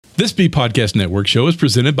This B Podcast Network show is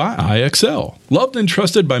presented by IXL. Loved and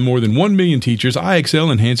trusted by more than 1 million teachers,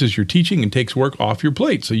 IXL enhances your teaching and takes work off your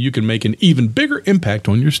plate so you can make an even bigger impact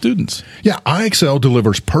on your students. Yeah, IXL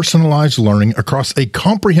delivers personalized learning across a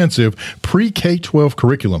comprehensive pre-K-12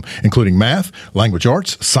 curriculum, including math, language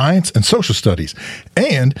arts, science, and social studies,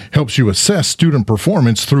 and helps you assess student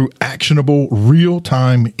performance through actionable,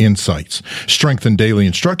 real-time insights. Strengthen daily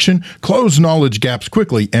instruction, close knowledge gaps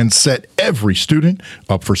quickly, and set every student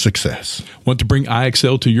up for success. Want to bring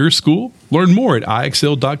IXL to your school? Learn more at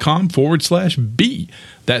IXL.com/B.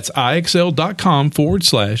 That's IXL.com/BE.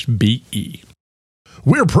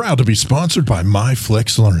 We're proud to be sponsored by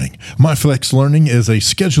MyFlex Learning. MyFlex Learning is a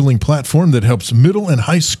scheduling platform that helps middle and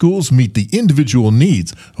high schools meet the individual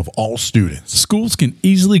needs of all students. Schools can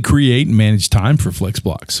easily create and manage time for flex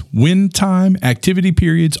blocks, win time, activity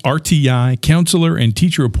periods, RTI, counselor and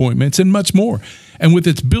teacher appointments, and much more. And with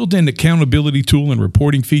its built-in accountability tool and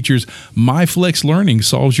reporting features, MyFlex Learning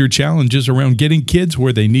solves your challenges around getting kids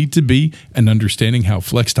where they need to be and understanding how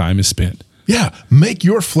flex time is spent. Yeah, make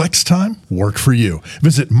your flex time work for you.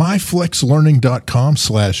 Visit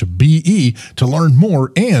myflexlearning.com/BE to learn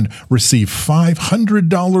more and receive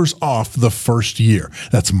 $500 off the first year.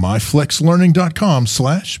 That's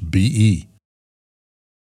myflexlearning.com/BE.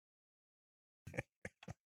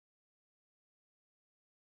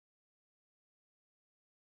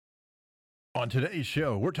 On today's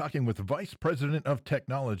show, we're talking with Vice President of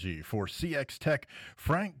Technology for CX Tech,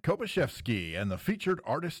 Frank Kobuszewski, and the featured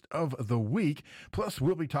artist of the week. Plus,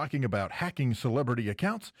 we'll be talking about hacking celebrity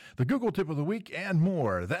accounts, the Google tip of the week, and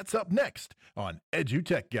more. That's up next on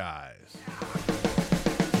EduTech Guys.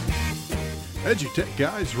 EduTech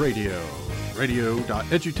Guys Radio,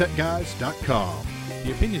 radio.edutechguys.com.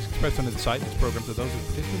 The opinions expressed on the site and its programs are those of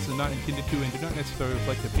participants and not intended to and do not necessarily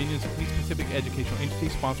reflect the opinions of any specific educational entity,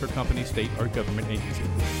 sponsor, company, state, or government agency.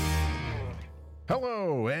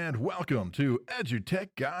 Hello and welcome to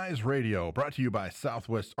EduTech Guys Radio, brought to you by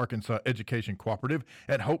Southwest Arkansas Education Cooperative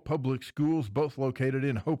and Hope Public Schools, both located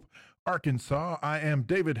in Hope, Arkansas. I am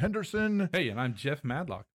David Henderson. Hey, and I'm Jeff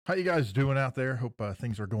Madlock. How you guys doing out there? Hope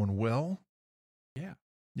things are going well.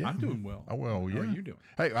 Yeah, I'm doing well. Oh, well, yeah. How are you doing?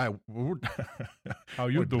 Hey, How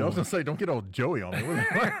you doing? I was going to say, don't get all Joey on me.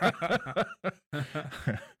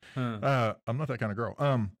 I'm not that kind of girl.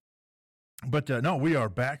 But no, we are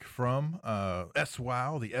back from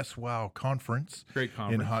SWOW, the SWOW conference. Great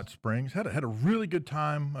conference in Hot Springs. Had a really good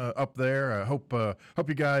time up there. I hope you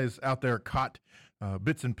guys out there caught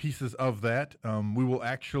bits and pieces of that. We will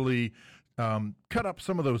actually cut up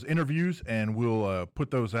some of those interviews and we'll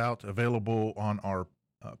put those out available on our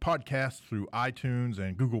podcast through iTunes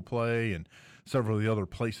and Google Play and several of the other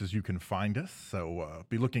places you can find us. So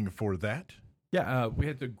be looking for that. Yeah, we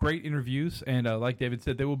had the great interviews, and like David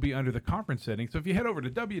said, they will be under the conference setting. So if you head over to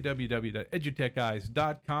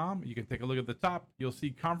www.edutechguys.com, you can take a look at the top. You'll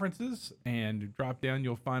see conferences, and drop down,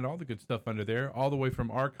 you'll find all the good stuff under there, all the way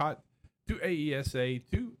from ARCOT to AESA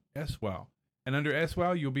to SWOW. And under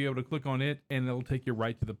SWOW, you'll be able to click on it, and it'll take you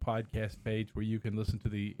right to the podcast page where you can listen to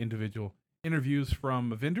the individual interviews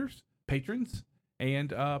from vendors, patrons, and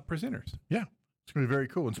presenters. Yeah, it's going to be very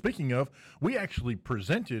cool. And speaking of, we actually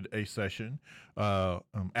presented a session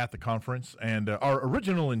at the conference, and our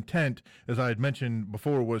original intent, as I had mentioned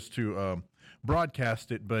before, was to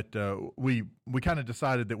broadcast it, but we kind of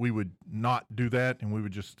decided that we would not do that, and we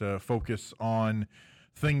would just focus on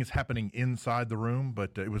things happening inside the room.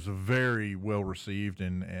 But it was very well received,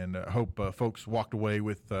 and I hope folks walked away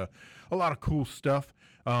with a lot of cool stuff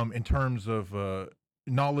in terms of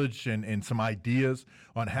knowledge and some ideas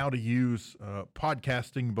on how to use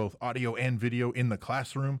podcasting, both audio and video, in the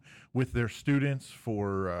classroom with their students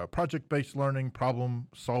for project-based learning,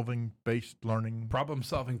 problem-solving-based learning.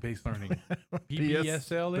 Problem-solving-based learning.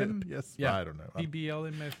 PBSLM? Yes, yeah. I don't know.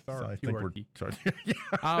 PBLMSR.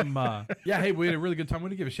 Yeah, hey, we had a really good time. I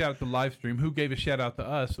want to give a shout-out to Livestream, who gave a shout-out to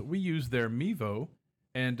us. We used their Mevo,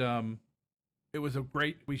 and it was a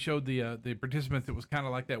great, we showed the participants, it was kind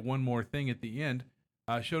of like that one more thing at the end.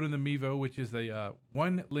 Showed them the Mevo, which is a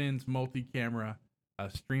one-lens multi-camera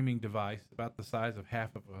streaming device about the size of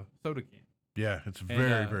half of a soda can. Yeah, it's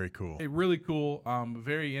very cool. Really cool,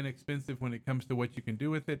 very inexpensive when it comes to what you can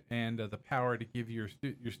do with it, and the power to give your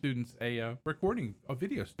students a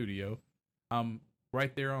video studio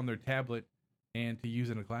right there on their tablet and to use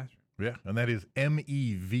in a classroom. Yeah, and that is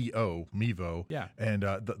Mevo. Yeah. And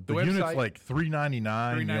the unit's like $3.99.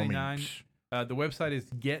 $3.99. The website is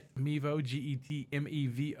getmevo,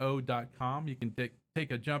 getmevo.com. You can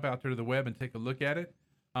take a jump out there to the web and take a look at it.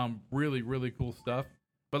 Really, really cool stuff.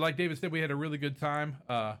 But like David said, we had a really good time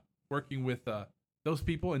working with those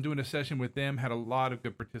people and doing a session with them. Had a lot of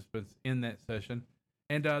good participants in that session.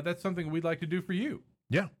 And that's something we'd like to do for you.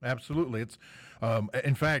 Yeah, absolutely. It's,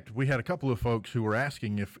 in fact, we had a couple of folks who were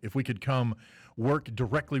asking if we could come work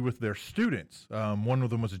directly with their students. One of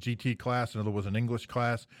them was a GT class, another was an English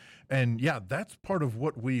class. And yeah, that's part of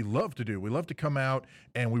what we love to do. We love to come out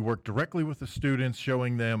and we work directly with the students,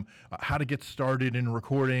 showing them how to get started in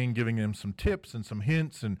recording, giving them some tips and some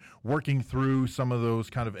hints, and working through some of those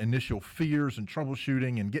kind of initial fears and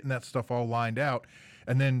troubleshooting and getting that stuff all lined out,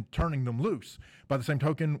 and then turning them loose. By the same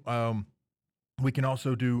token, we can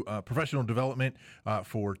also do professional development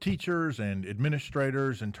for teachers and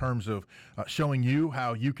administrators in terms of showing you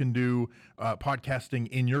how you can do podcasting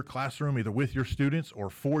in your classroom, either with your students or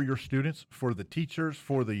for your students, for the teachers,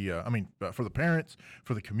 for the for the parents,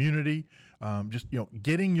 for the community. Just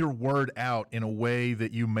getting your word out in a way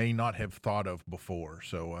that you may not have thought of before.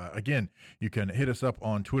 So again, you can hit us up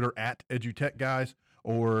on Twitter at EduTechGuys,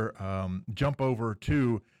 or jump over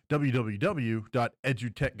to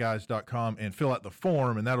www.edutechguys.com and fill out the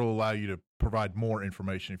form, and that'll allow you to provide more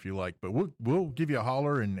information if you like. But we'll give you a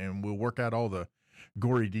holler, and we'll work out all the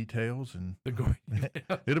gory details, and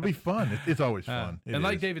it'll be fun. It's always fun. And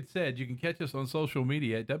like David said, you can catch us on social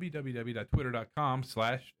media at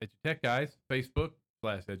www.twitter.com/edutechguys,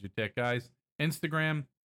 Facebook/edutechguys,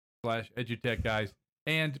 Instagram/edutechguys,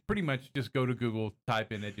 and pretty much just go to Google,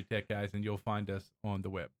 type in EduTechGuys, and you'll find us on the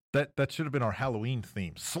web. That should have been our Halloween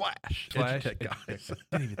theme. Slash EduTechGuys.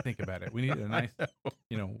 Didn't even think about it. We needed a nice,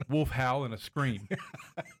 wolf howl and a scream.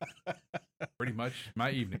 Pretty much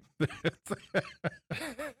my evening.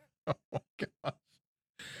 Oh my gosh.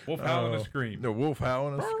 Wolf howl and a scream. No, wolf howl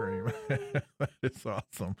and a scream. It's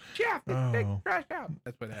awesome. Jeff, take the trash out.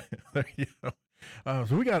 That's what happened. There you go.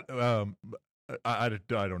 So we got I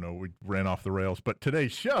don't know, we ran off the rails, but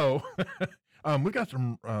today's show, we got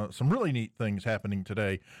some really neat things happening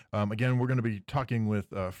today. Again, we're going to be talking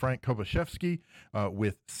with Frank Kobuszewski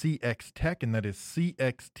with CX Tech, and that is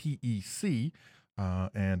CXTEC,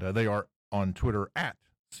 and they are on Twitter at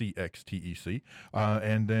CXTEC.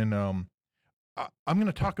 And then I'm going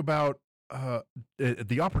to talk about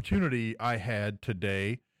the opportunity I had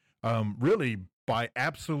today, really by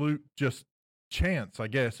absolute just chance, I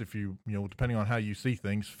guess, if you depending on how you see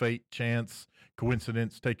things, fate, chance,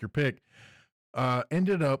 coincidence, take your pick,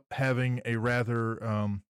 ended up having a rather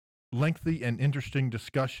lengthy and interesting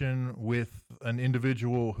discussion with an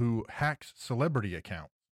individual who hacks celebrity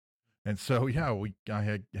accounts. And so, yeah, I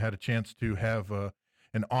had a chance to have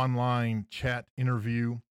an online chat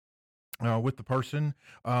interview with the person.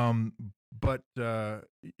 But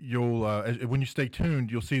you'll when you stay tuned,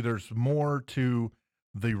 you'll see there's more to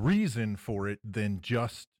the reason for it than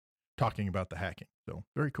just talking about the hacking. So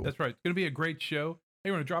very cool. That's right. It's going to be a great show.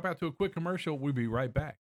 Hey, we're going to drop out to a quick commercial. We'll be right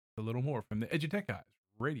back. A little more from the EduTech Guys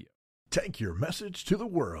Radio. Take your message to the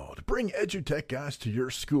world. Bring EduTech Guys to your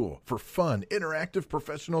school for fun, interactive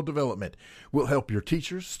professional development. We'll help your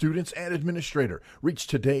teachers, students, and administrator reach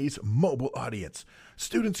today's mobile audience.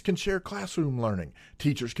 Students can share classroom learning.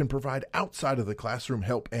 Teachers can provide outside of the classroom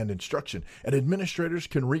help and instruction. And administrators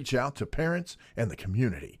can reach out to parents and the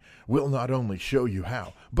community. We'll not only show you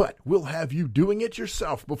how, but we'll have you doing it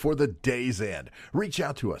yourself before the day's end. Reach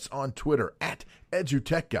out to us on Twitter at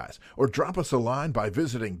EduTechGuys, or drop us a line by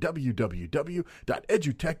visiting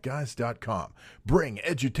www.edutechguys.com. Bring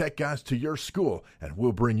EduTech Guys to your school, and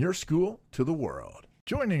we'll bring your school to the world.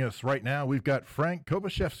 Joining us right now, we've got Frank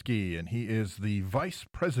Kobuszewski, and he is the Vice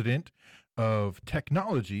President of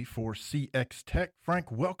Technology for CX Tech.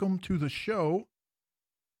 Frank, welcome to the show.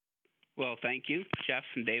 Well, thank you, Jeff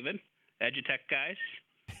and David, EduTech Guys.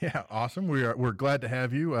 Yeah, awesome. We're glad to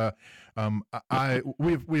have you.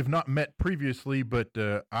 We've not met previously, but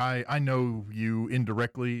I know you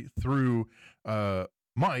indirectly through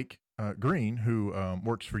Mike Green, who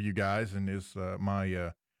works for you guys and is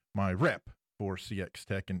my rep for CX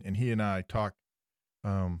Tech, and he and I talk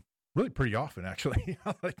really pretty often, actually.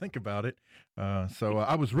 Now that I think about it. So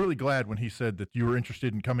I was really glad when he said that you were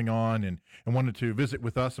interested in coming on and wanted to visit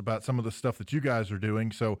with us about some of the stuff that you guys are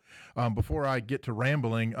doing. So before I get to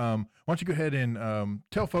rambling, why don't you go ahead and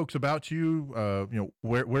tell folks about you,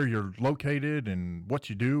 where you're located and what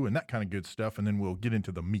you do and that kind of good stuff, and then we'll get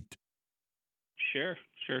into the meat. Sure,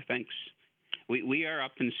 thanks. We are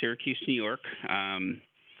up in Syracuse, New York,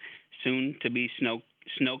 soon to be snow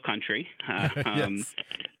country. Yes.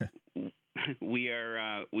 We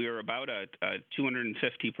are about a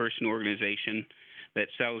 250 person organization that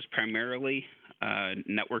sells primarily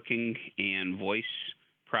networking and voice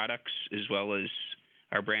products, as well as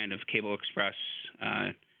our brand of Cable Express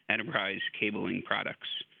enterprise cabling products.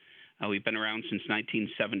 We've been around since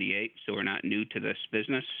 1978, so we're not new to this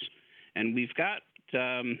business. And we've got,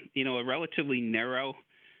 a relatively narrow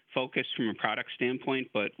focus from a product standpoint,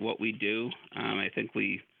 but what we do, I think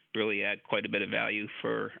we really add quite a bit of value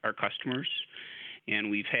for our customers.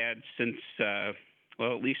 And we've had since,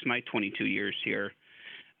 at least my 22 years here,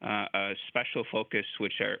 a special focus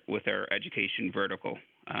with our education vertical.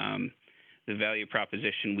 The value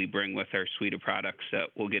proposition we bring with our suite of products that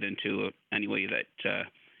we'll get into any way that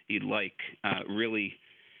you'd like really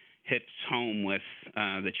hits home with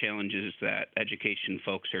the challenges that education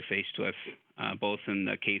folks are faced with, both in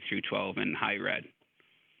the K through 12 and higher ed.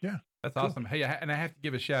 Yeah, that's awesome. Hey, and I have to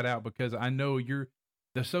give a shout out because I know you're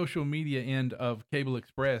the social media end of Cable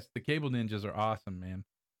Express. The Cable Ninjas are awesome, man.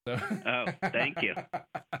 So oh, thank you.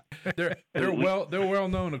 they're well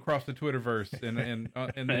known across the Twitterverse and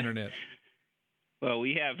the internet. Well,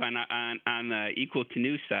 we have on the Equal to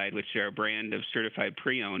New side, which is our brand of certified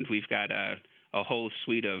pre-owned, we've got a whole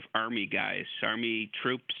suite of Army guys, Army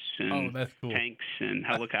troops and that's cool. Tanks and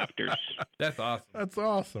helicopters. That's awesome. That's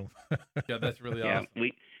awesome. Yeah, that's really awesome.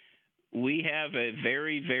 We have a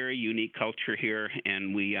very, very unique culture here,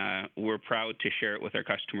 and we're proud to share it with our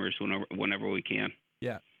customers whenever we can.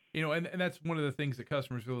 Yeah. And that's one of the things that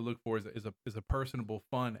customers really look for is a personable,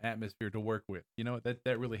 fun atmosphere to work with.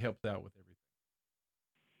 That really helps out with everything.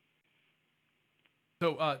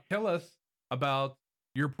 So tell us about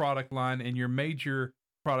your product line and your major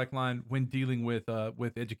product line when dealing with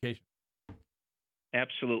education.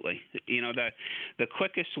 Absolutely. The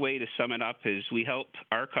quickest way to sum it up is we help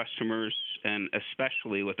our customers, and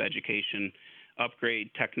especially with education, upgrade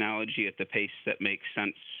technology at the pace that makes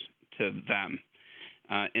sense to them.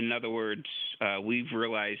 In other words, we've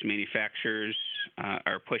realized manufacturers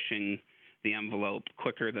are pushing the envelope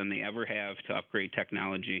quicker than they ever have to upgrade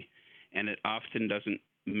technology, and it often doesn't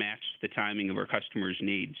match the timing of our customers'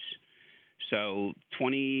 needs. So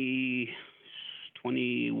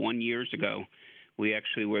 21 years ago, we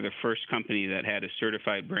actually were the first company that had a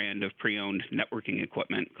certified brand of pre-owned networking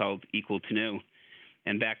equipment called Equal to New.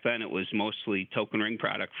 And back then, it was mostly token ring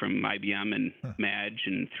product from IBM and Madge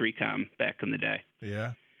and 3Com back in the day.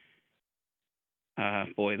 Yeah.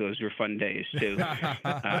 Boy, those were fun days, too.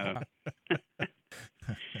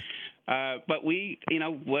 But we,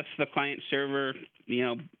 with the client server,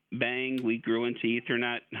 bang, we grew into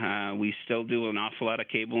Ethernet. We still do an awful lot of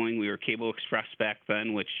cabling. We were Cable Express back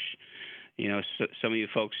then, which, some of you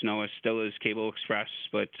folks know us still as Cable Express,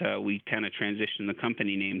 but we kind of transitioned the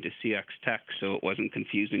company name to CX Tech, so it wasn't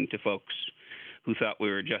confusing to folks who thought we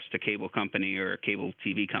were just a cable company or a cable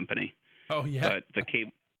TV company. Oh, yeah. But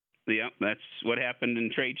that's what happened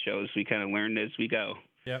in trade shows. We kind of learned as we go.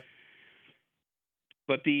 Yep.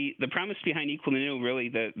 But the premise behind Equal to New, really,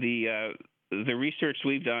 the research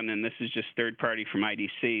we've done, and this is just third party from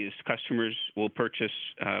IDC, is customers will purchase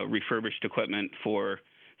refurbished equipment for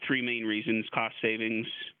three main reasons: cost savings,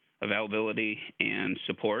 availability, and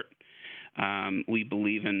support. We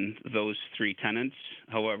believe in those three tenets.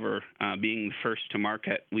 However, being the first to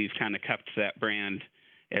market, we've kind of kept that brand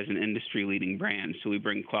as an industry-leading brand. So we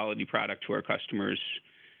bring quality product to our customers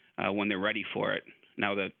when they're ready for it.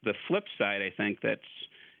 Now, the flip side, I think that's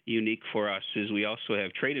unique for us is we also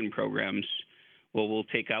have trade-in programs. Well, we'll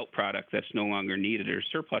take out product that's no longer needed or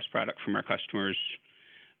surplus product from our customers,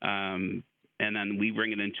 and then we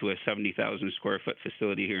bring it into a 70,000 square foot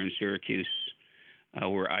facility here in Syracuse.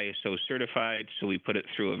 We're ISO certified, so we put it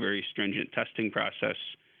through a very stringent testing process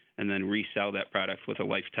and then resell that product with a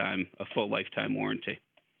full lifetime warranty.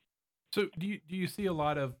 So do you see a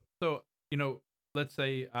lot of, let's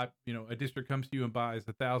say, a district comes to you and buys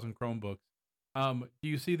 1,000 Chromebooks. Do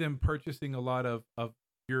you see them purchasing a lot of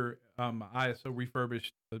your ISO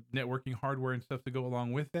refurbished networking hardware and stuff to go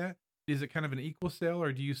along with that? Is it kind of an equal sale,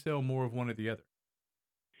 or do you sell more of one or the other?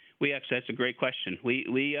 That's a great question.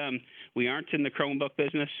 We aren't in the Chromebook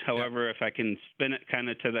business. However, if I can spin it kind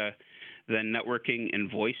of to the networking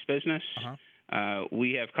and voice business,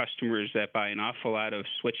 we have customers that buy an awful lot of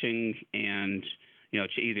switching and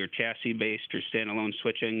either chassis-based or standalone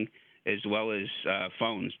switching, as well as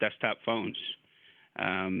phones, desktop phones.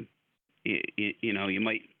 You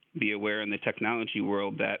might be aware in the technology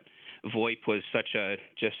world that VoIP was such a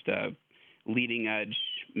leading edge,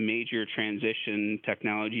 major transition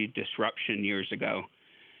technology disruption years ago.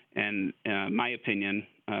 And my opinion,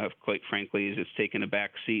 quite frankly, is it's taken a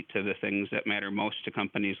back seat to the things that matter most to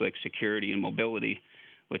companies like security and mobility,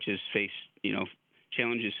 which is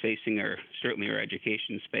challenges facing certainly our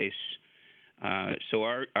education space. So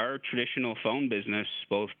our traditional phone business,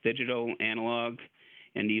 both digital, analog,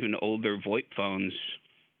 and even older VoIP phones,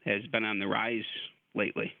 has been on the rise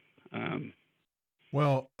lately.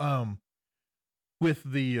 Well, with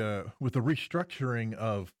the restructuring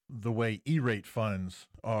of the way E-rate funds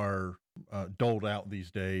are doled out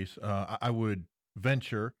these days, I would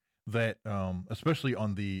venture that, especially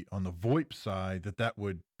on the VoIP side, that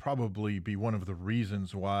would probably be one of the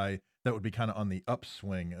reasons why that would be kind of on the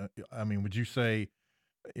upswing. I mean, would you say,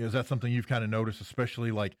 is that something you've kind of noticed,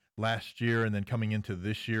 especially like last year and then coming into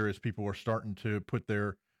this year, as people are starting to put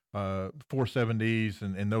their 470s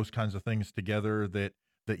and those kinds of things together, that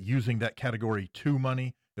using that category 2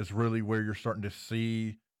 money is really where you're starting to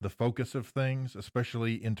see the focus of things,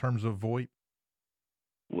 especially in terms of VoIP?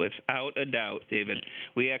 Without a doubt, David.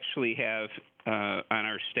 We actually have on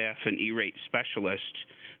our staff an E-rate specialist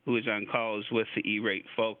who is on calls with the E-rate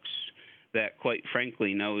folks that, quite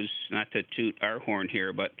frankly, knows, not to toot our horn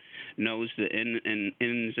here, but knows the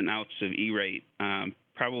ins and outs of E-rate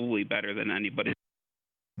probably better than anybody.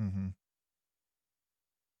 Mm-hmm.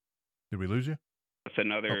 Did we lose you? With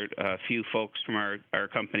another few folks from our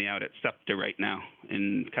company out at SEPTA right now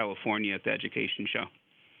in California at the education show.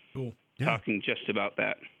 Cool. Yeah. Talking just about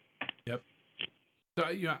that. Yep. So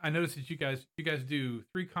I noticed that you guys do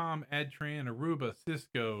 3Com, Adtran, Aruba,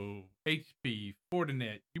 Cisco, HP,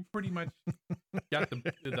 Fortinet. You pretty much got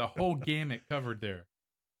the whole gamut covered there.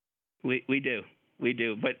 We do.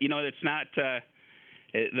 But it's not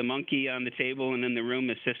the monkey on the table and in the room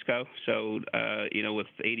is Cisco. So with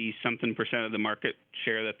 80-something% of the market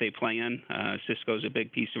share that they play in, Cisco's a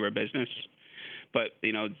big piece of our business. But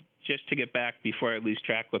just to get back before I lose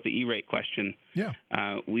track with the E-rate question,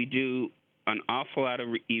 we do an awful lot of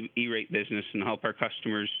E-rate business and help our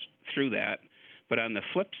customers through that. But on the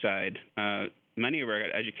flip side, many of our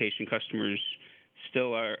education customers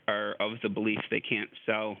still are of the belief they can't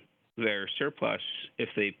sell their surplus if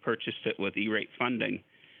they purchased it with E-rate funding.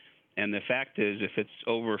 And the fact is, if it's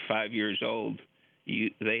over 5 years old,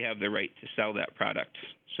 they have the right to sell that product.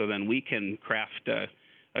 So then we can craft a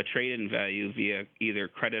trade-in value via either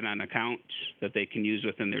credit on account that they can use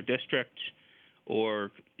within their district,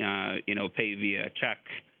 or pay via check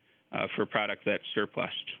for product that's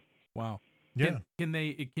surplused. Wow. Yeah. Can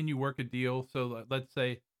you work a deal? So let's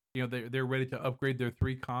say they're ready to upgrade their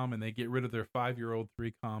 3Com and they get rid of their 5-year-old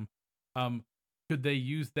 3Com. Could they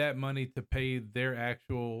use that money to pay their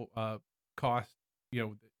actual cost?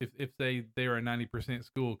 If say they're a 90%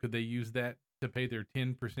 school, could they use that to pay their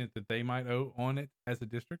 10% that they might owe on it as a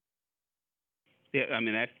district? Yeah, I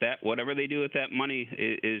mean that whatever they do with that money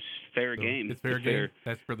is fair game. It's fair game.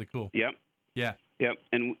 That's really cool. Yep. Yeah. Yep.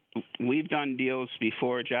 And we've done deals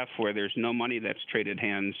before, Jeff, where there's no money that's traded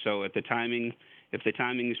hands. So if the timing's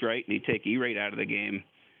right and you take E-rate out of the game,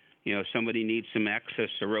 somebody needs some access,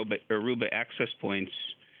 Aruba access points,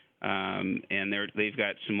 and they've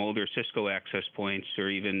got some older Cisco access points or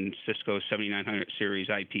even Cisco 7900 series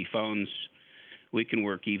IP phones. We can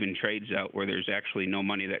work even trades out where there's actually no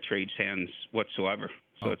money that trades hands whatsoever.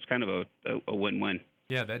 So it's kind of a win-win.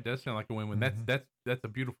 Yeah, that does sound like a win-win. Mm-hmm. That's a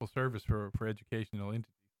beautiful service for educational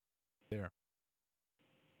entities there.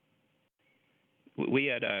 We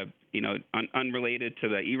had unrelated to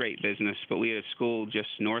the E-rate business, but we had a school just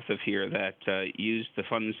north of here that used the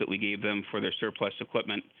funds that we gave them for their surplus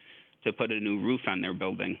equipment to put a new roof on their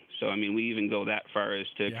building. So, I mean, we even go that far as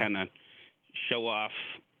to kind of show off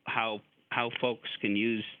how folks can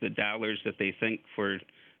use the dollars that they think or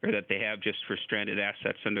that they have just for stranded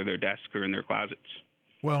assets under their desk or in their closets.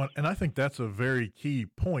 Well, and I think that's a very key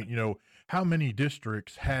point. How many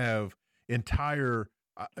districts have entire,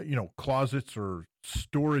 closets or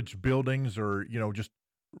storage buildings or, just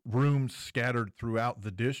rooms scattered throughout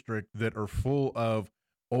the district that are full of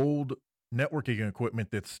old networking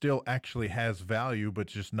equipment that still actually has value, but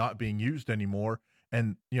just not being used anymore.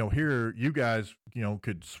 And, here you guys,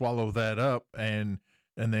 could swallow that up and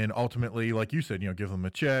then ultimately, like you said, give them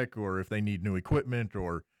a check, or if they need new equipment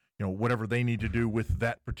or, whatever they need to do with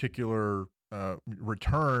that particular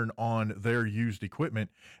return on their used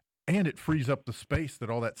equipment. And it frees up the space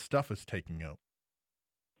that all that stuff is taking up.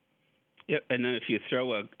 Yep. And then if you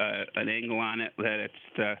throw an angle on it, that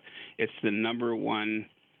it's the number one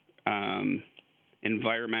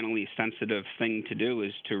environmentally sensitive thing to do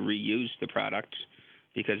is to reuse the product,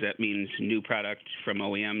 because that means new product from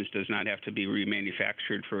OEMs does not have to be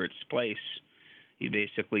remanufactured for its place. You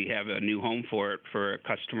basically have a new home for it for a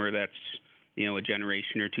customer that's, a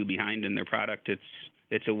generation or two behind in their product.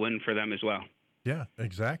 It's a win for them as well. Yeah,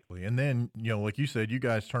 exactly. And then, like you said, you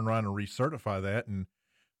guys turn around and recertify that, and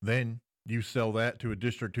then you sell that to a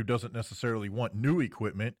district who doesn't necessarily want new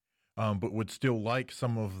equipment, but would still like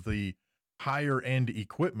some of the higher end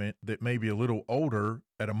equipment that may be a little older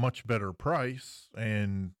at a much better price.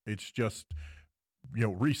 And it's just,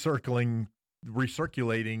 recircling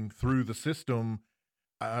recirculating through the system.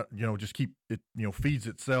 Just keep it, feeds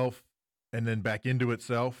itself and then back into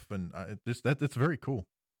itself, and that's very cool.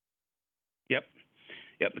 Yep.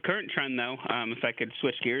 The current trend, though, if I could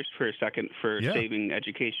switch gears for a second for saving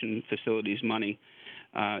education facilities money,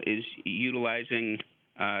 is utilizing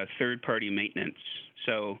third-party maintenance.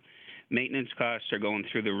 So maintenance costs are going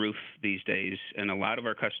through the roof these days, and a lot of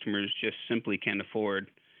our customers just simply can't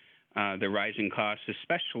afford the rising costs,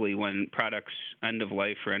 especially when products end of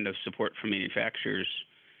life or end of support from manufacturers.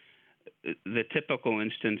 The typical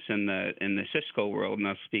instance in the Cisco world, and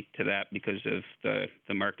I'll speak to that because of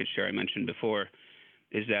the market share I mentioned before,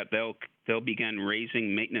 is that they'll begin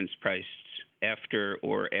raising maintenance prices after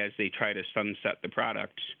or as they try to sunset the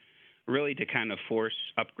product, really to kind of force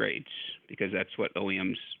upgrades, because that's what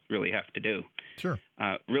OEMs really have to do. Sure.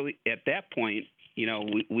 Really, at that point,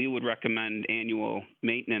 we would recommend annual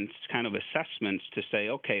maintenance kind of assessments to say,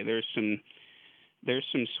 okay, there's some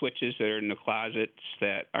switches that are in the closets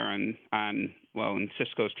that are on well, in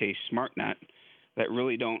Cisco's case, SmartNet, that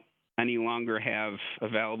really don't any longer have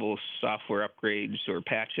available software upgrades or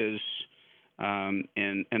patches. And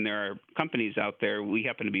there are companies out there, we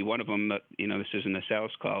happen to be one of them, but, this isn't a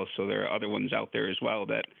sales call, so there are other ones out there as well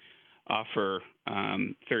that offer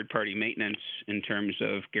third-party maintenance in terms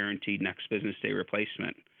of guaranteed next business day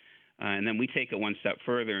replacement. And then we take it one step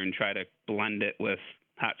further and try to blend it with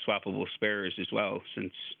hot swappable spares as well,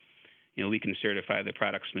 since we can certify the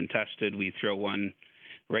product's been tested. We throw one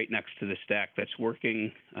right next to the stack that's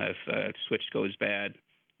working. If a switch goes bad,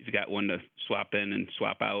 you've got one to swap in and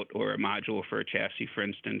swap out, or a module for a chassis, for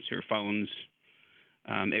instance, or phones.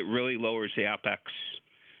 It really lowers the OpEx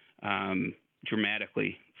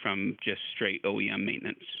dramatically from just straight OEM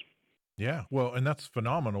maintenance. Yeah, well, and that's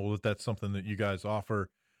phenomenal that's something that you guys offer,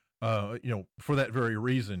 for that very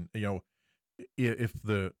reason.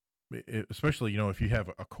 Especially, if you have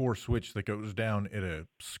a core switch that goes down at a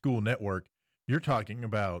school network, you're talking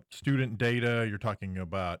about student data, you're talking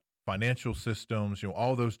about financial systems,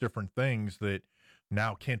 all those different things that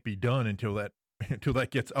now can't be done until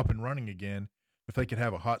that gets up and running again. If they could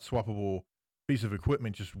have a hot swappable piece of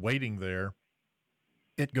equipment just waiting there,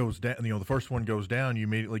 it goes down, the first one goes down, you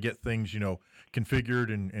immediately get things,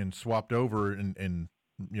 configured and swapped over, and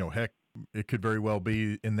heck, it could very well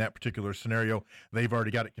be in that particular scenario, they've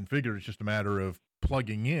already got it configured. It's just a matter of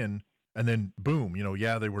plugging in, and then boom,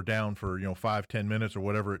 they were down for, 5-10 minutes or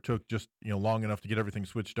whatever it took, just, long enough to get everything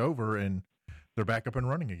switched over, and they're back up and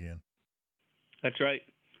running again. That's right.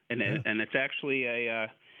 And it's actually a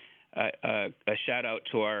shout out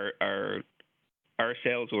to our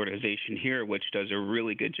sales organization here, which does a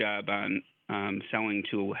really good job on selling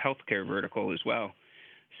to a healthcare vertical as well.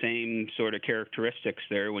 Same sort of characteristics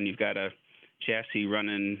there when you've got a chassis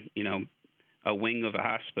running, a wing of a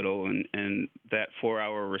hospital, and that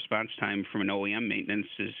 4-hour response time from an OEM maintenance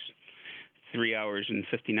is 3 hours and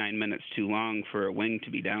 59 minutes too long for a wing to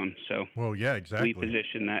be down. So, well, yeah, exactly. We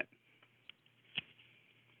position that.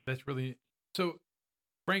 That's really so.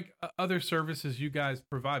 Frank, other services you guys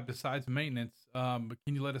provide besides maintenance, can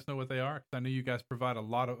you let us know what they are? Because I know you guys provide a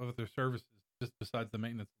lot of other services just besides the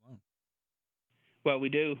maintenance alone. Well, we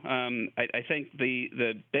do. I think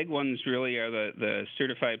the big ones really are the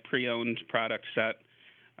certified pre-owned product set,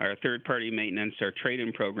 our third-party maintenance, our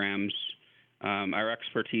trade-in programs, our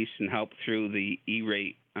expertise and help through the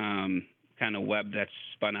E-rate kind of web that's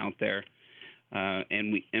spun out there.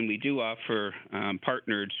 And we do offer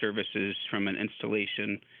partnered services from an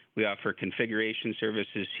installation. We offer configuration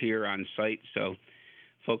services here on site, so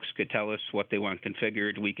folks could tell us what they want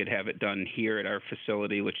configured. We could have it done here at our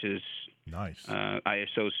facility, which is nice,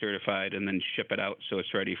 ISO certified, and then ship it out so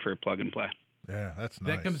it's ready for plug and play. Yeah, that's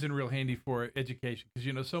nice. That comes in real handy for education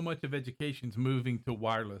because so much of education's moving to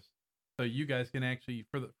wireless. So you guys can actually,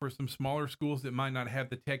 for some smaller schools that might not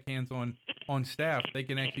have the tech hands on staff, they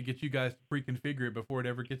can actually get you guys to pre-configure it before it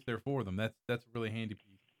ever gets there for them. That's a really handy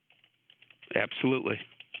piece. Absolutely.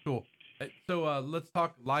 Cool. So let's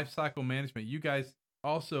talk life cycle management. You guys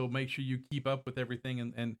also make sure you keep up with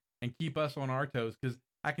everything and keep us on our toes, because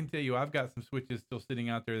I can tell you I've got some switches still sitting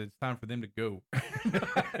out there that's time for them to go.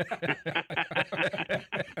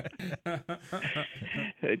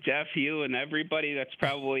 Jeff, you and everybody that's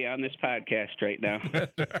probably on this podcast right now.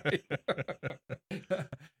 That's right.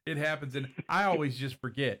 It happens, and I always just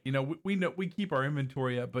forget. We know we keep our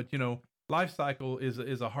inventory up, but life cycle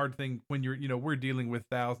is a hard thing when we're dealing with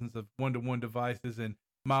thousands of one-to-one devices and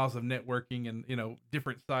miles of networking and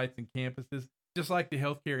different sites and campuses, just like the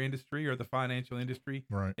healthcare industry or the financial industry.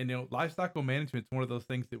 Right. And life cycle management is one of those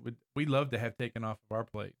things that we love to have taken off of our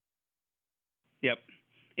plate. Yep.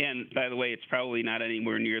 And by the way, it's probably not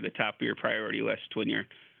anywhere near the top of your priority list when you're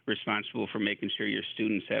responsible for making sure your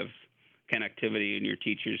students have connectivity and your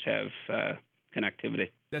teachers have connectivity.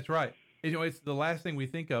 That's right. It's the last thing we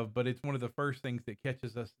think of, but it's one of the first things that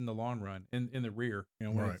catches us in the long run, in the rear.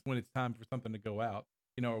 When it's time for something to go out,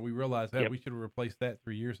 or we realize, hey, we should have replaced that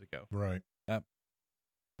 3 years ago. Right. Yeah,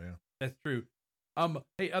 that's true.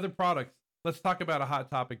 Hey, other products. Let's talk about a hot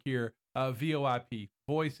topic here. VoIP.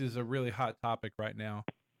 Voice is a really hot topic right now,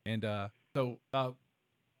 and so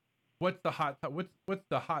what's the hot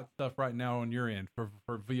stuff right now on your end for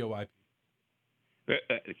VoIP?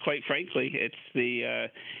 Quite frankly, it's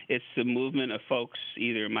the movement of folks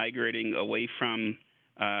either migrating away from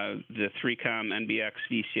the 3Com NBX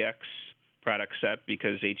VCX product set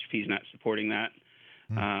because HP is not supporting that,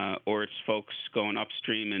 or it's folks going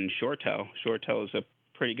upstream in ShoreTel. ShoreTel is a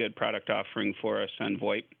pretty good product offering for us on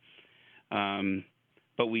VoIP,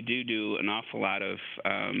 but we do an awful lot of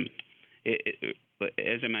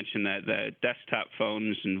as I mentioned, that the desktop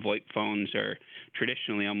phones and VoIP phones are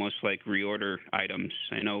traditionally almost like reorder items.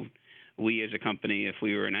 I know we as a company, if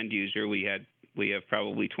we were an end user, we have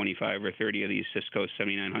probably 25 or 30 of these Cisco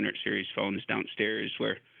 7900 series phones downstairs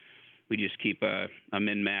where we just keep a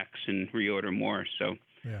min-max and reorder more. So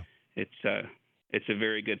it's a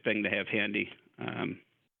very good thing to have handy, and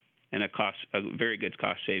a very good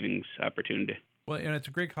cost savings opportunity. Well, and it's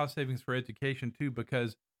a great cost savings for education too,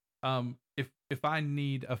 because if I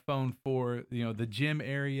need a phone for the gym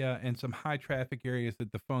area and some high traffic areas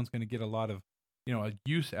that the phone's going to get a lot of a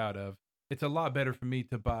use out of, it's a lot better for me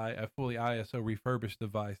to buy a fully ISO refurbished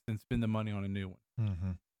device than spend the money on a new one.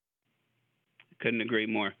 Mm-hmm. Couldn't agree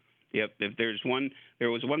more. Yep. There was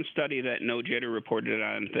one study that No Jitter reported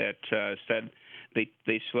on that said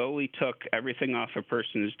they slowly took everything off a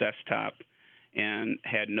person's desktop and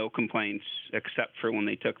had no complaints except for when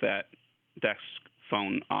they took that desk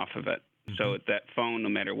phone off of it. Mm-hmm. So that phone, no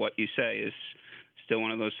matter what you say, is still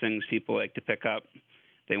one of those things people like to pick up.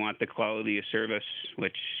 They want the quality of service,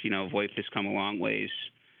 which, VoIP has come a long ways.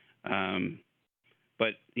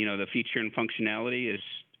 But, the feature and functionality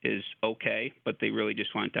is okay, but they really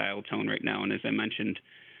just want dial tone right now. And as I mentioned,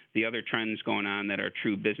 the other trends going on that are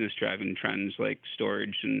true business driving trends like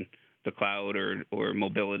storage and the cloud or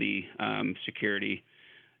mobility, security,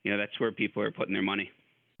 that's where people are putting their money.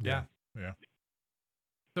 Yeah. Yeah.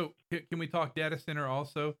 So can we talk data center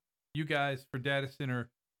also? You guys, for data center,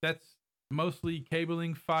 that's mostly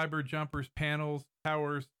cabling, fiber, jumpers, panels,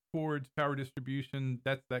 towers, cords, power distribution.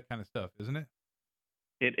 That's that kind of stuff, isn't it?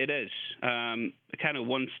 It is. Kind of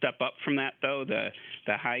one step up from that, though. The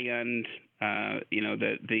high end,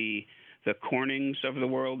 the Cornings of the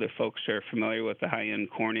world. If folks are familiar with the high end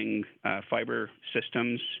Corning fiber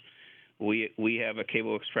systems, we have a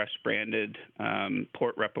Cable Express branded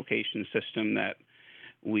port replication system that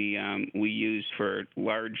we use for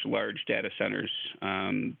large data centers.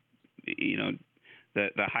 The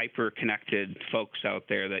hyper connected folks out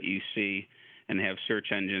there that you see and have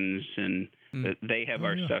search engines, and they have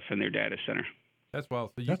our stuff in their data center. That's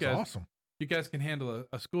wild. So that's awesome. You guys can handle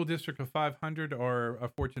a school district of 500 or a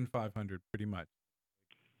Fortune 500, pretty much.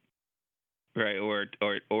 Right, or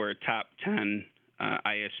a top 10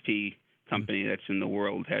 ISP company that's in the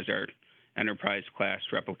world has our enterprise class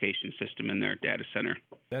replication system in their data center.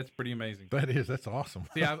 That's pretty amazing. That's awesome.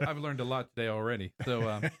 See, I've learned a lot today already.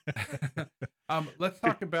 So let's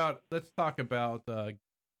talk about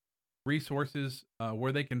resources,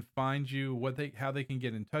 where they can find you, how they can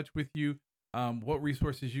get in touch with you, what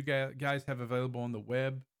resources you guys have available on the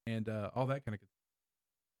web, and all that kind of good.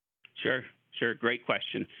 Sure. Great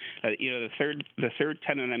question. The third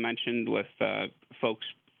tenet I mentioned with folks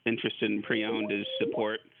interested in pre-owned is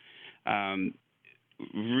support.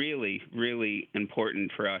 Really, really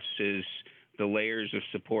important for us is the layers of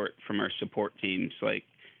support from our support teams. Like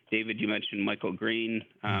David, you mentioned Michael Green.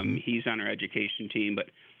 He's on our education team, but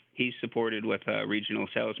he's supported with a regional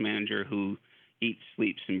sales manager who eats,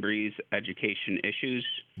 sleeps, and breathes education issues.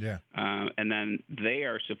 Yeah. And then they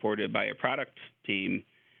are supported by a product team,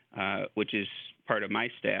 which is part of my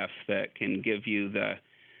staff that can give you the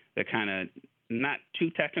kind of not too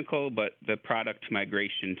technical, but the product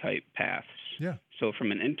migration type paths. Yeah. So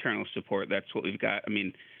from an internal support, that's what we've got. I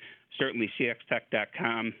mean, certainly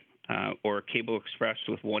cxtech.com or Cable Express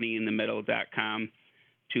with 1E in the middle.com,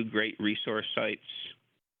 two great resource sites.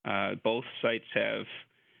 Both sites have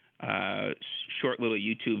short little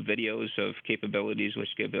YouTube videos of capabilities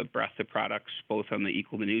which give a breadth of products, both on the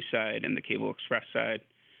Equal the New side and the Cable Express side.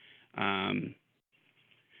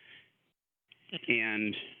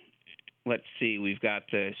 And let's see, we've got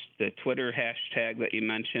the Twitter hashtag that you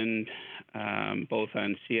mentioned, both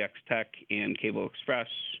on CX Tech and Cable Express.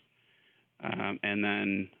 And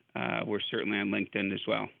then we're certainly on LinkedIn as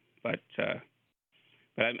well. But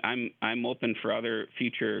I'm open for other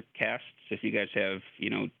future casts if you guys have,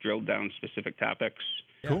 drilled down specific topics.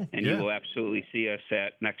 Cool. And you will absolutely see us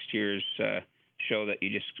at next year's show that you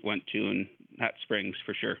just went to in Hot Springs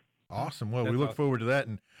for sure. Awesome. Well, we look forward to that,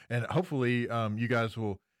 and hopefully you guys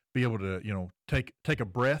will be able to, take a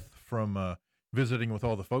breath from visiting with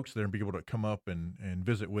all the folks there and be able to come up and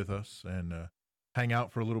visit with us and hang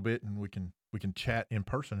out for a little bit, and we can chat in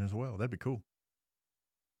person as well. That'd be cool.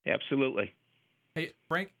 Absolutely. Hey,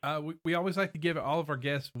 Frank, we always like to give all of our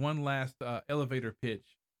guests one last elevator pitch,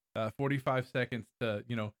 45 seconds to,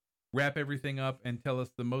 wrap everything up and tell us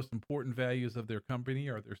the most important values of their company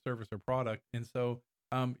or their service or product. And so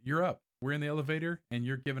you're up. We're in the elevator, and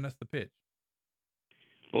you're giving us the pitch.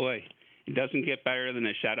 Boy, it doesn't get better than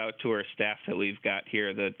a shout-out to our staff that we've got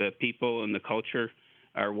here. The people and the culture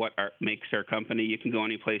are what makes our company. You can go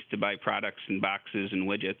any place to buy products and boxes and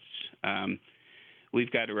widgets.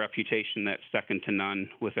 We've got a reputation that's second to none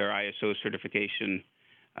with our ISO certification,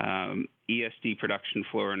 ESD production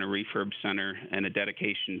floor, and a refurb center, and a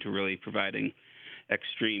dedication to really providing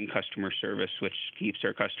extreme customer service, which keeps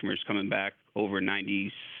our customers coming back over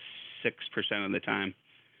 96% of the time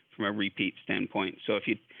from a repeat standpoint. So if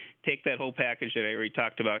you take that whole package that I already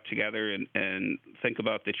talked about together and think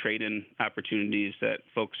about the trade-in opportunities that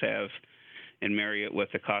folks have and marry it with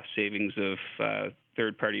the cost savings of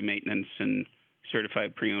third-party maintenance and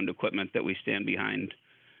certified pre-owned equipment that we stand behind,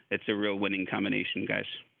 it's a real winning combination, guys.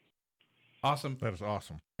 Awesome. That is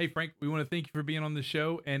awesome. Hey, Frank, we want to thank you for being on the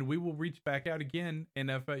show, and we will reach back out again. And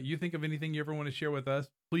if you think of anything you ever want to share with us,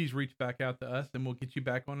 please reach back out to us, and we'll get you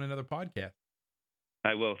back on another podcast.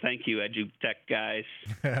 I will. Thank you, EduTech guys.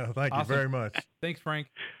 Thank you very much. Thanks, Frank.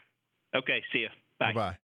 Okay, see you. Bye.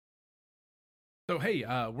 Bye. So, hey,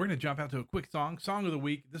 we're going to jump out to a quick song of the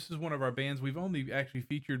week. This is one of our bands we've only actually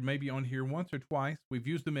featured maybe on here once or twice. We've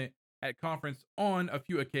used them at conference on a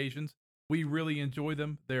few occasions. We really enjoy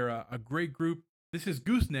them. They're a great group. This is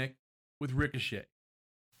Gooseneck with Ricochet.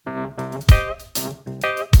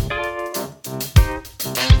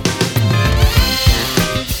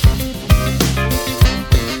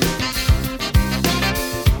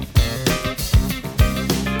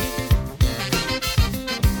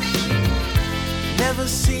 Never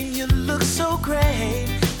seen you look so great.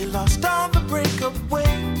 You lost all the breakup weight.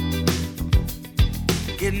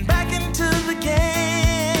 Getting back into the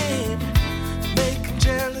game. Make him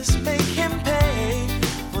jealous, make him pay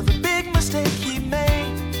for the big mistake he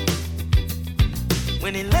made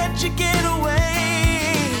when he let you get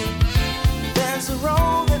away. There's a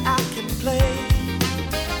role that I can play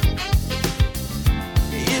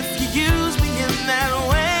if you use me in that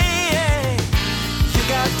way. You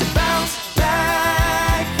got to bounce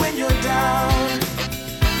back when you're down,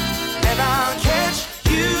 and I'll catch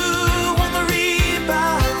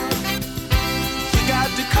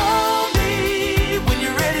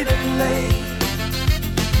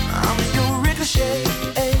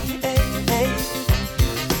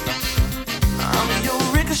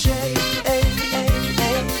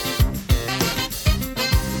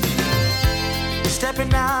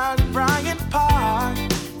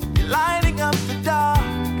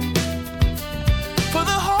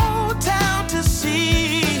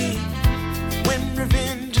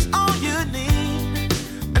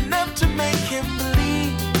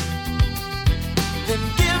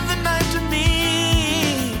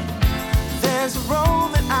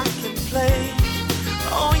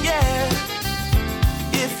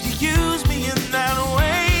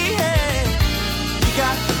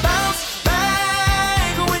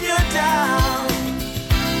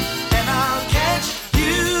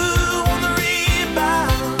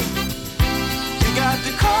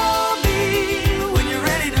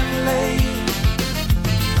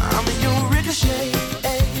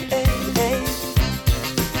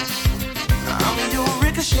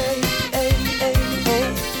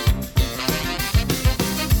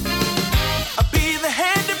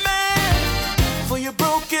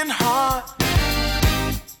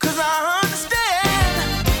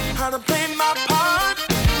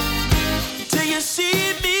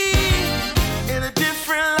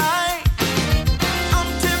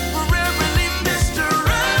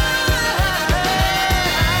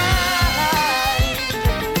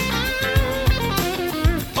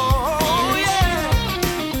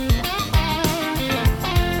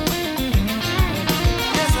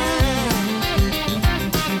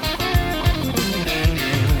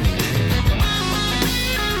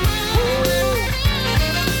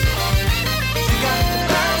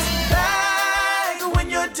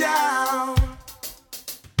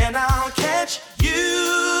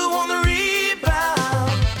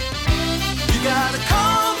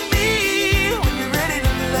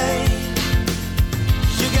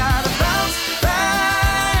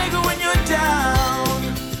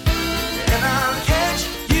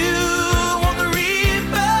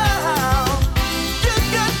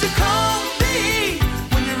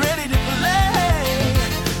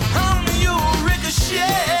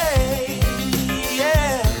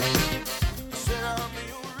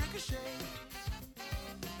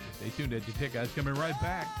tuned to EduTech Guys. Coming right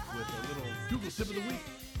back with a little Google tip of the week.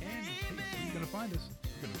 And where are you going to find us?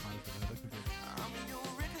 You're going to find us at another computer.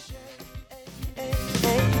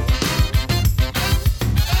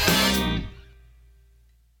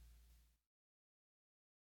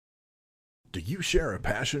 Do you share a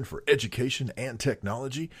passion for education and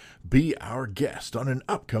technology? Be our guest on an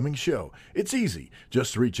upcoming show. It's easy.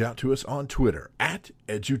 Just reach out to us on Twitter at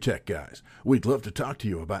EduTechGuys. We'd love to talk to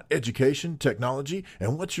you about education, technology,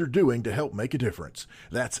 and what you're doing to help make a difference.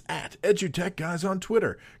 That's at EduTechGuys on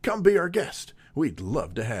Twitter. Come be our guest. We'd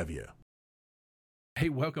love to have you. Hey,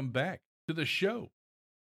 welcome back to the show.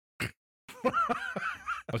 I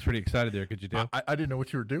was pretty excited there. Could you tell? I didn't know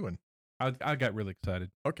what you were doing. I got really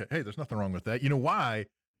excited. Okay. Hey, there's nothing wrong with that. You know why?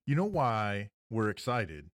 You know why we're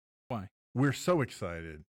excited? Why? We're so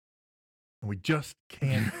excited, and we just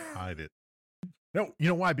can't hide it. No, you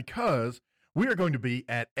know why? Because we are going to be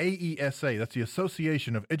at AESA. That's the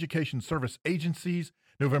Association of Education Service Agencies,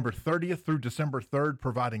 November 30th through December 3rd,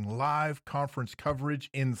 providing live conference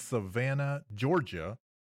coverage in Savannah, Georgia.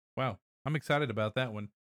 Wow. I'm excited about that one.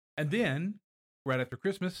 And then, right after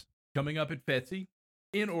Christmas, coming up at FETSI,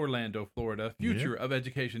 in Orlando, Florida, Future of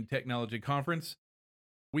Education Technology Conference,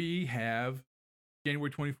 we have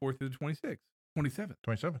January 24th through the 27th.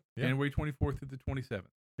 27th. Yeah. January 24th through the 27th.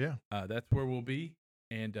 Yeah. That's where we'll be,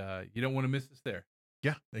 and you don't want to miss us there.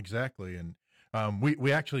 Yeah, exactly. And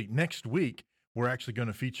we actually, next week, we're actually going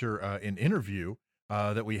to feature an interview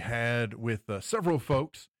that we had with several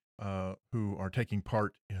folks who are taking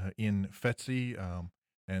part in FETSI.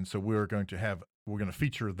 And so we're going to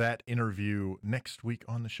feature that interview next week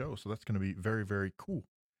on the show. So that's going to be very, very cool.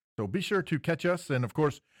 So be sure to catch us. And of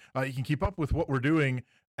course, you can keep up with what we're doing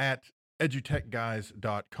at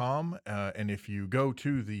edutechguys.com. And if you go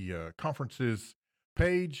to the conferences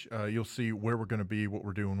page, you'll see where we're going to be, what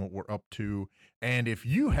we're doing, what we're up to. And if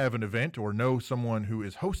you have an event or know someone who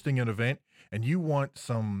is hosting an event and you want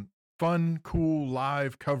some fun, cool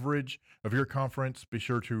live coverage of your conference, be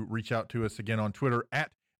sure to reach out to us again on Twitter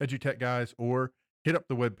at EduTechGuys, or hit up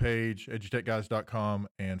the webpage, edutechguys.com,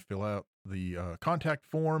 and fill out the contact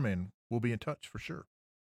form, and we'll be in touch for sure.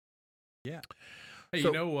 Yeah. Hey,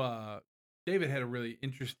 so, David had a really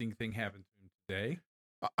interesting thing happen to him today.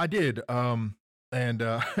 I did. And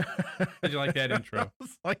how'd you like that intro?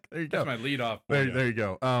 Like, there you go. That's my lead off. There you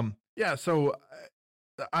go. Yeah. So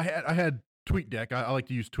I had TweetDeck. I like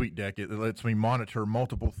to use TweetDeck. It lets me monitor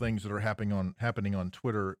multiple things that are happening on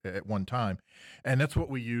Twitter at one time, and that's what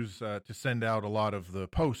we use to send out a lot of the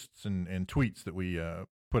posts and tweets that we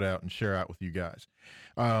put out and share out with you guys.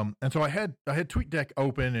 And so I had TweetDeck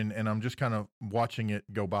open, and I'm just kind of watching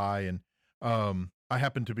it go by, and I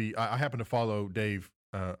happen to follow Dave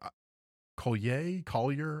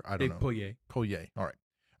Collier. I don't know. Collier. All right.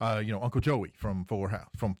 Uncle Joey from Full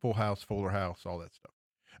House, Fuller House, all that stuff.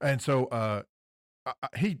 And so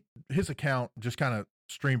his account just kind of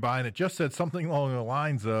streamed by, and it just said something along the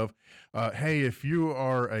lines of, hey, if you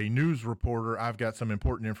are a news reporter, I've got some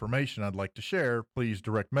important information I'd like to share. Please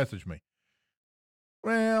direct message me.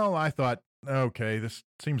 Well, I thought, okay, this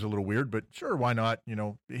seems a little weird, but sure, why not?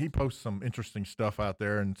 He posts some interesting stuff out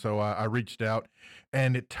there. And so I reached out,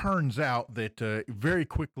 and it turns out that very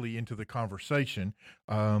quickly into the conversation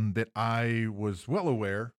that I was well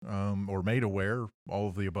aware, or made aware, all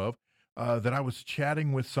of the above, that I was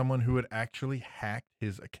chatting with someone who had actually hacked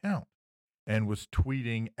his account and was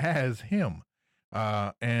tweeting as him.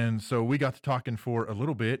 And so we got to talking for a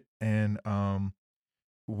little bit, and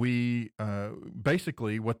we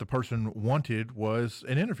basically, what the person wanted was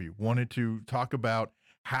an interview, wanted to talk about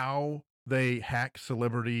how they hack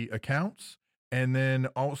celebrity accounts, and then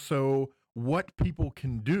also what people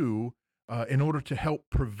can do in order to help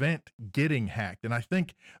prevent getting hacked. And I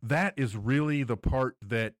think that is really the part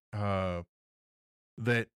that that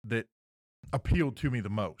appealed to me the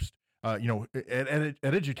most. At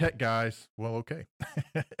EduTech Guys, well, okay,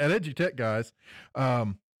 at EduTech Guys,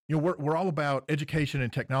 we're all about education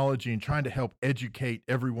and technology and trying to help educate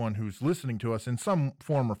everyone who's listening to us in some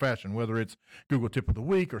form or fashion, whether it's Google Tip of the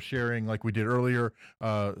Week or sharing, like we did earlier,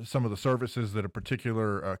 some of the services that a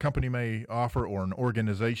particular company may offer, or an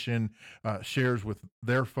organization shares with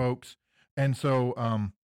their folks. And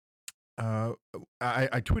so I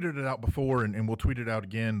tweeted it out before, and we'll tweet it out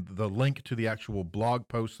again, the link to the actual blog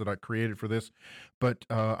post that I created for this. But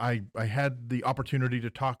I had the opportunity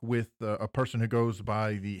to talk with a person who goes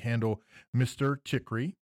by the handle Mr.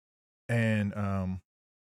 Chicory. And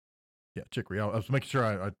Chicory. I was making sure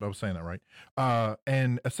I was saying that right.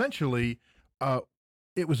 And essentially,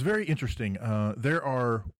 it was very interesting. There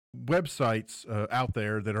are websites out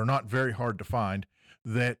there that are not very hard to find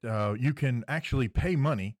that you can actually pay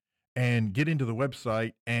money and get into the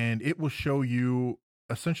website, and it will show you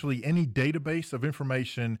essentially any database of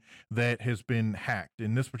information that has been hacked.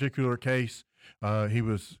 In this particular case, he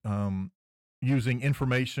was using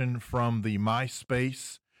information from the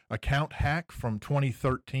MySpace account hack from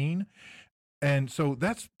 2013. And so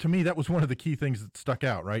to me, that was one of the key things that stuck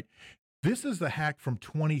out, right? This is the hack from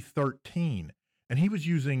 2013, and he was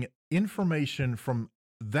using information from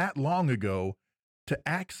that long ago to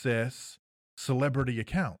access celebrity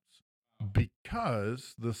accounts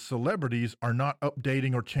because the celebrities are not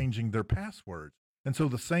updating or changing their passwords. And so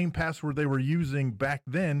the same password they were using back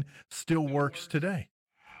then still works today.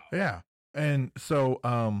 Yeah. And so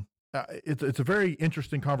it's a very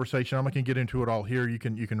interesting conversation. I'm not going to get into it all here. You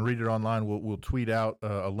can read it online. We'll tweet out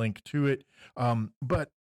a link to it.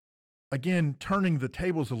 But again, turning the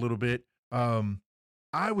tables a little bit,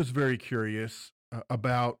 I was very curious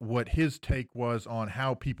about what his take was on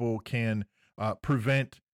how people can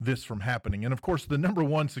prevent this from happening. And of course, the number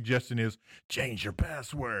one suggestion is change your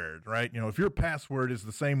password, right? If your password is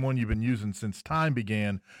the same one you've been using since time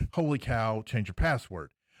began, holy cow, change your password.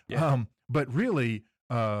 Yeah. But really,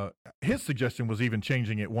 his suggestion was even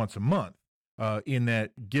changing it once a month, in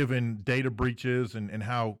that given data breaches and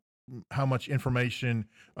how much information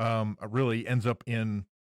really ends up in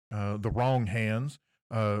the wrong hands,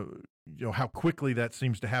 how quickly that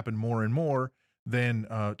seems to happen more and more, then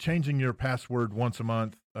changing your password once a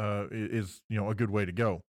month is a good way to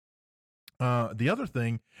go. The other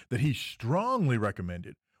thing that he strongly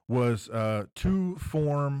recommended was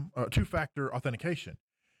two-factor authentication.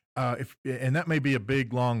 And that may be a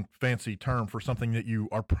big, long, fancy term for something that you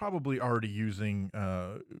are probably already using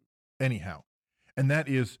anyhow, and that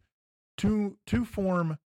is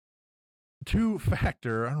two-factor.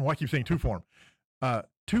 I don't know why I keep saying two-form.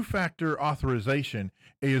 Two-factor authorization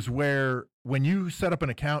is where when you set up an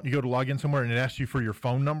account, you go to log in somewhere and it asks you for your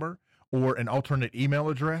phone number or an alternate email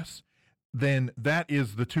address, then that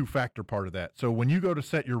is the two-factor part of that. So when you go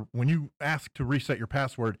to when you ask to reset your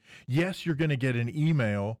password, yes, you're going to get an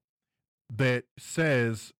email that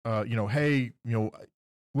says, hey,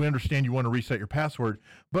 we understand you want to reset your password,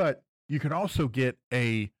 but you can also get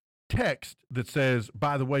a text that says,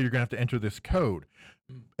 by the way, you're going to have to enter this code.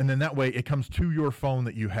 And then that way it comes to your phone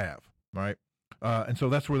that you have, right? And so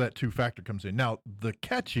that's where that two-factor comes in. Now, the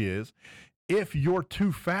catch is if your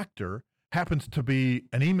two-factor happens to be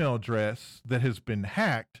an email address that has been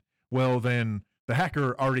hacked, well, then the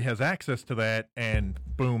hacker already has access to that and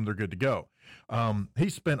boom, they're good to go. He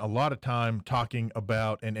spent a lot of time talking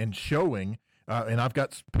about and showing, and I've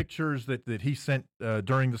got pictures that he sent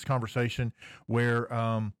during this conversation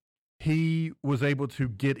where he was able to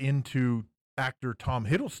get into actor Tom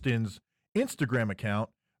Hiddleston's Instagram account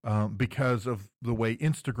because of the way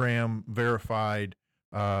Instagram verified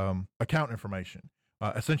account information.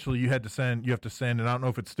 Essentially, you have to send, and I don't know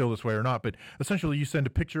if it's still this way or not, but essentially you send a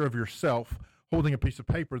picture of yourself holding a piece of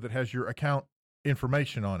paper that has your account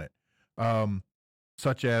information on it,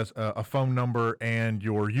 such as a phone number and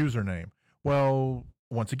your username. Well,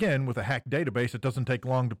 once again, with a hacked database, it doesn't take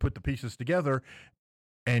long to put the pieces together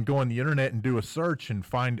and go on the internet and do a search and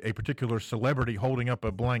find a particular celebrity holding up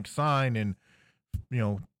a blank sign, and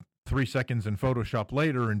 3 seconds in Photoshop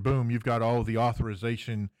later, and boom, you've got all the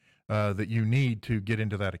authorization that you need to get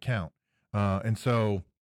into that account. And so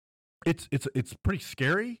it's pretty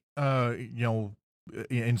scary,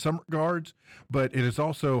 in some regards, but it is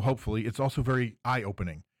also, hopefully, it's also very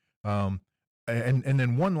eye-opening. And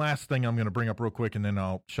then one last thing I'm going to bring up real quick, and then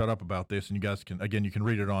I'll shut up about this, and you guys can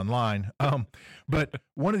read it online. But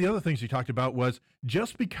one of the other things he talked about was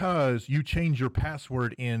just because you change your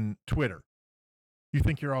password in Twitter, you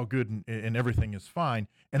think you're all good and everything is fine,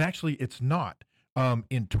 and actually it's not.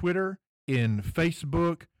 In Twitter, in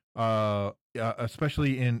Facebook,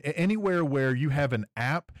 especially in anywhere where you have an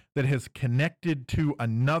app that has connected to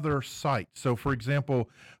another site. So, for example,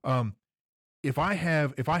 if I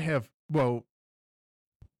have,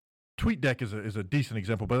 TweetDeck is a decent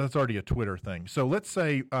example, but that's already a Twitter thing. So let's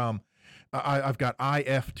say I've got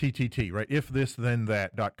IFTTT, right? If this, then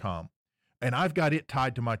that.com. And I've got it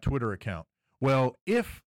tied to my Twitter account. Well,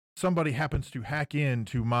 if somebody happens to hack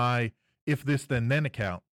into my if this, then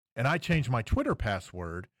account, and I change my Twitter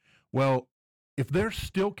password, well, if they're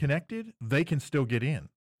still connected, they can still get in.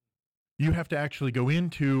 You have to actually go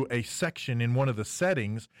into a section in one of the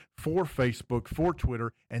settings for Facebook, for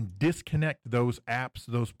Twitter, and disconnect those apps,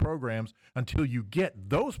 those programs, until you get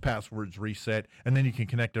those passwords reset, and then you can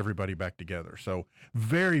connect everybody back together. So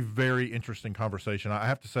very, very interesting conversation. I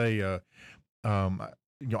have to say,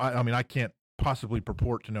 I can't possibly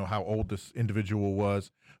purport to know how old this individual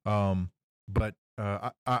was, but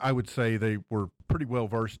I would say they were pretty well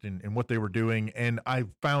versed in what they were doing, and I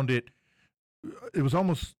found it was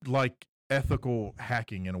almost like ethical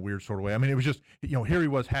hacking in a weird sort of way. I mean, it was just, here he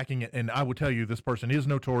was hacking it, and I will tell you, this person is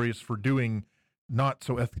notorious for doing not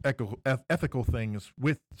so ethical things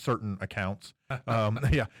with certain accounts.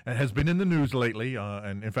 And has been in the news lately,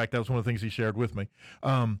 and in fact, that was one of the things he shared with me.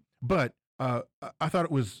 But I thought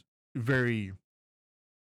it was very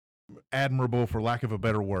admirable, for lack of a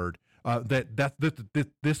better word, that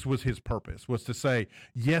this was his purpose, was to say,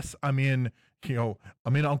 yes, I'm in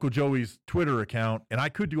Uncle Joey's Twitter account, and I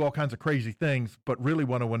could do all kinds of crazy things, but really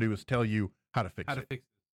what I want to do is tell you how to fix it.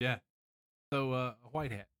 Yeah. So a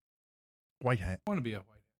white hat. White hat. I want to be a white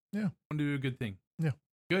hat. Yeah. I want to do a good thing. Yeah.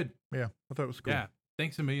 Good. Yeah. I thought it was cool. Yeah.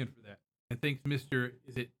 Thanks a million for that. And thanks, Mr.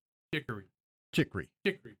 Is it Chicory? Chicory.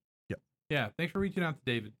 Yep. Yeah. Thanks for reaching out to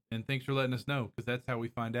David, and thanks for letting us know, because that's how we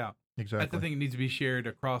find out. Exactly. That's the thing that needs to be shared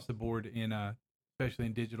across the board, in especially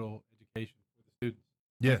in digital education for the students.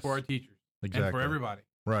 Yes. And for our teachers. Exactly. And for everybody.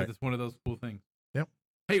 Right. It's one of those cool things. Yep.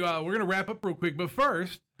 Hey, we're going to wrap up real quick, but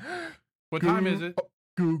first, what time is it?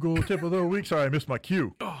 Google tip of the week. Sorry, I missed my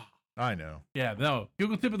cue. Oh. I know. Yeah, no.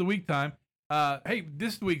 Google tip of the week time. Hey,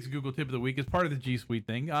 this week's Google tip of the week is part of the G Suite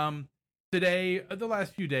thing. Today, the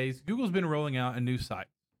last few days, Google's been rolling out a new site.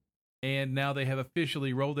 And now they have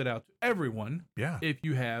officially rolled it out to everyone. Yeah. If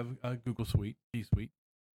you have a Google Suite, G Suite.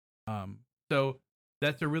 So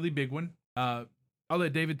that's a really big one. I'll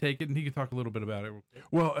let David take it, and he can talk a little bit about it.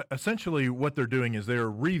 Well, essentially what they're doing is they're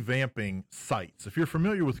revamping sites. If you're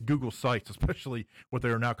familiar with Google Sites, especially what they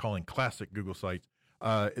are now calling classic Google Sites,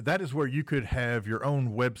 that is where you could have your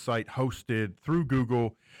own website hosted through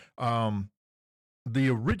Google. The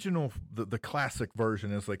original, the classic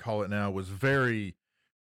version, as they call it now, was very,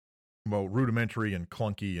 rudimentary and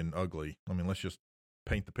clunky and ugly. I mean, let's just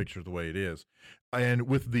paint the picture the way it is. And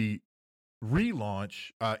with the relaunch,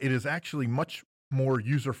 it is actually much more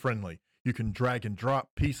user-friendly. You can drag and drop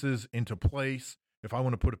pieces into place. If I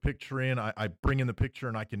want to put a picture in, I bring in the picture,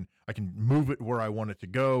 and I can move it where I want it to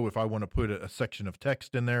go. If I want to put a section of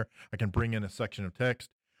text in there, I can bring in a section of text.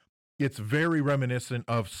 It's very reminiscent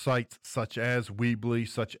of sites such as Weebly,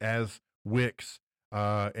 such as Wix,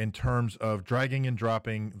 in terms of dragging and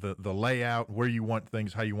dropping the layout, where you want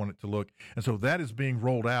things, how you want it to look. And so that is being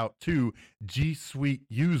rolled out to G Suite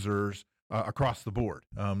users across the board.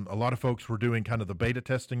 A lot of folks were doing kind of the beta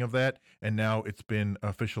testing of that, and now it's been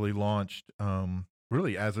officially launched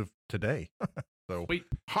really as of today. So Sweet.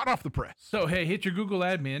 Hot off the press. So, hey, hit your Google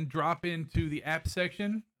admin, drop into the app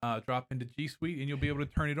section, drop into G Suite, and you'll be able to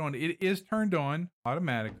turn it on. It is turned on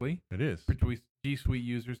automatically. It is. For G Suite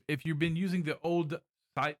users. If you've been using the old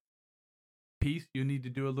site piece, you need to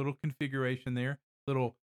do a little configuration there,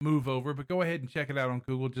 little move over, but go ahead and check it out on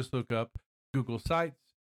Google. Just look up Google Sites,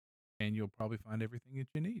 and you'll probably find everything that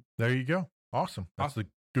you need. There you go. Awesome. That's the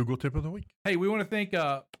Google tip of the week. Hey, we want to thank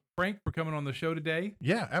Frank for coming on the show today.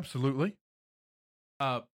 Yeah, absolutely.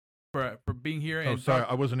 For being here. And sorry,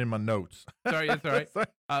 I wasn't in my notes. Sorry, that's all right.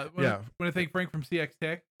 Yeah. Want to thank Frank from CX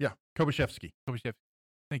Tech. Yeah, Kobuszewski.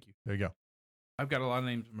 Thank you. There you go. I've got a lot of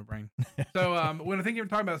names in my brain. So when I think you're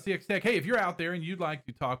talking about CX Tech, hey, if you're out there and you'd like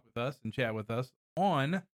to talk with us and chat with us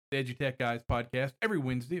on the EduTech Guys podcast every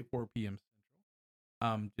Wednesday at 4 p.m.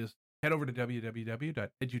 Central, just head over to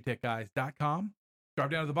www.edutechguys.com. Drop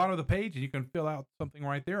down to the bottom of the page, and you can fill out something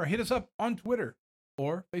right there, or hit us up on Twitter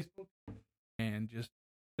or Facebook, and just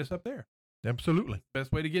hit us up there. Absolutely.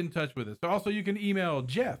 Best way to get in touch with us. So also, you can email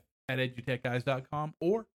Jeff at edutechguys.com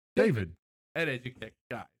or David at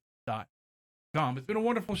edutechguys.com. It's been a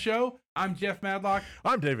wonderful show. I'm Jeff Madlock.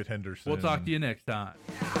 I'm David Henderson. We'll talk to you next time.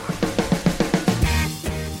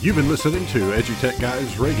 You've been listening to EduTech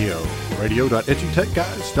Guys Radio,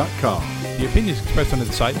 radio.edutechguys.com. The opinions expressed on the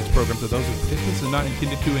site and its programs are those of participants and not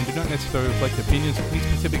intended to and do not necessarily reflect the opinions of any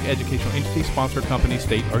specific educational entity, sponsor, company,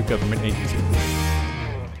 state, or government agency.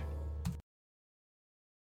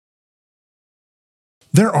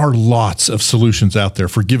 There are lots of solutions out there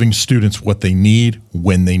for giving students what they need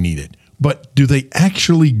when they need it. But do they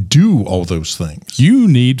actually do all those things? You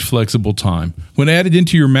need flexible time. When added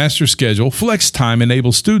into your master schedule, Flex Time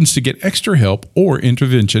enables students to get extra help or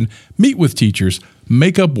intervention, meet with teachers,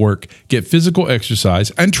 make up work, get physical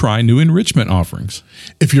exercise, and try new enrichment offerings.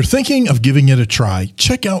 If you're thinking of giving it a try,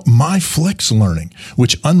 check out My Flex Learning,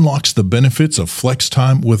 which unlocks the benefits of Flex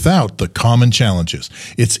Time without the common challenges.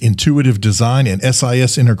 Its intuitive design and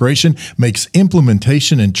SIS integration makes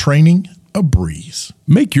implementation and training a breeze.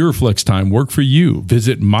 Make your flex time work for you.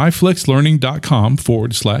 Visit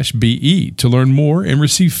myflexlearning.com/BE to learn more and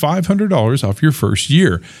receive $500 off your first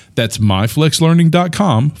year. That's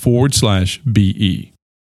myflexlearning.com/BE.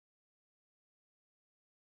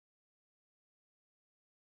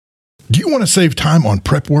 Do you want to save time on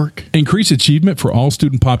prep work? Increase achievement for all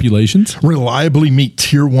student populations? Reliably meet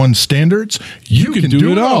Tier 1 standards? You can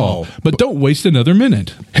do it all, but don't waste another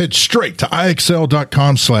minute. Head straight to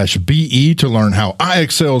IXL.com/BE to learn how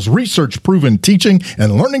IXL's research-proven teaching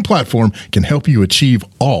and learning platform can help you achieve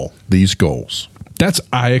all these goals. That's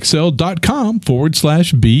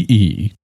IXL.com/BE.